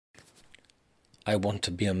I want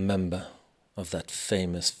to be a member of that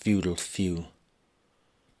famous feudal few.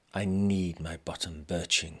 I need my bottom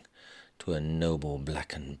birching to a noble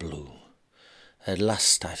black and blue. At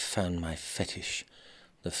last I found my fetish,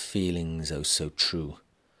 the feelings oh so true.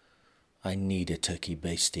 I need a turkey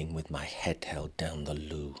basting with my head held down the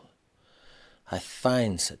loo. I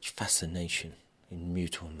find such fascination in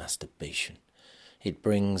mutual masturbation. It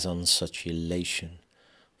brings on such elation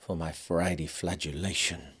for my Friday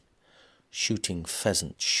flagellation. Shooting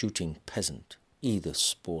pheasant, shooting peasant, either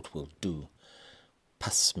sport will do.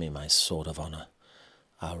 Pass me my sword of honour,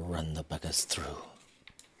 I'll run the buggers through.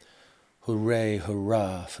 Hooray,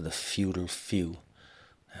 hurrah for the feudal few.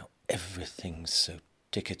 Now everything's so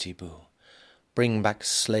tickety-boo. Bring back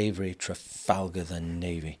slavery, Trafalgar the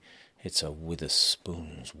Navy, it's a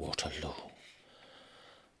Witherspoon's Waterloo.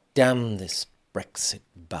 Damn this Brexit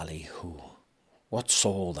ballyhoo. What's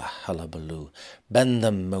all the hullabaloo? Bend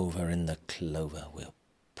them over in the clover, we'll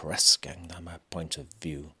press gang them our point of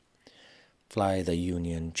view. Fly the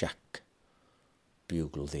Union Jack,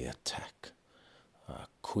 bugle the attack. Our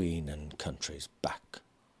Queen and country's back.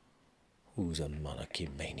 Who's a monarchy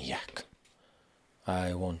maniac?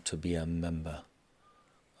 I want to be a member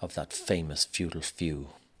of that famous feudal few.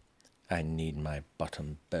 I need my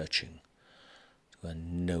bottom birching to a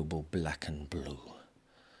noble black and blue.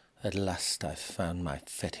 At last I found my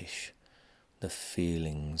fetish, the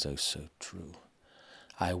feelings oh so true.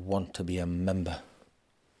 I want to be a member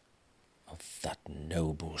of that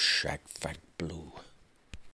noble shag fag blue.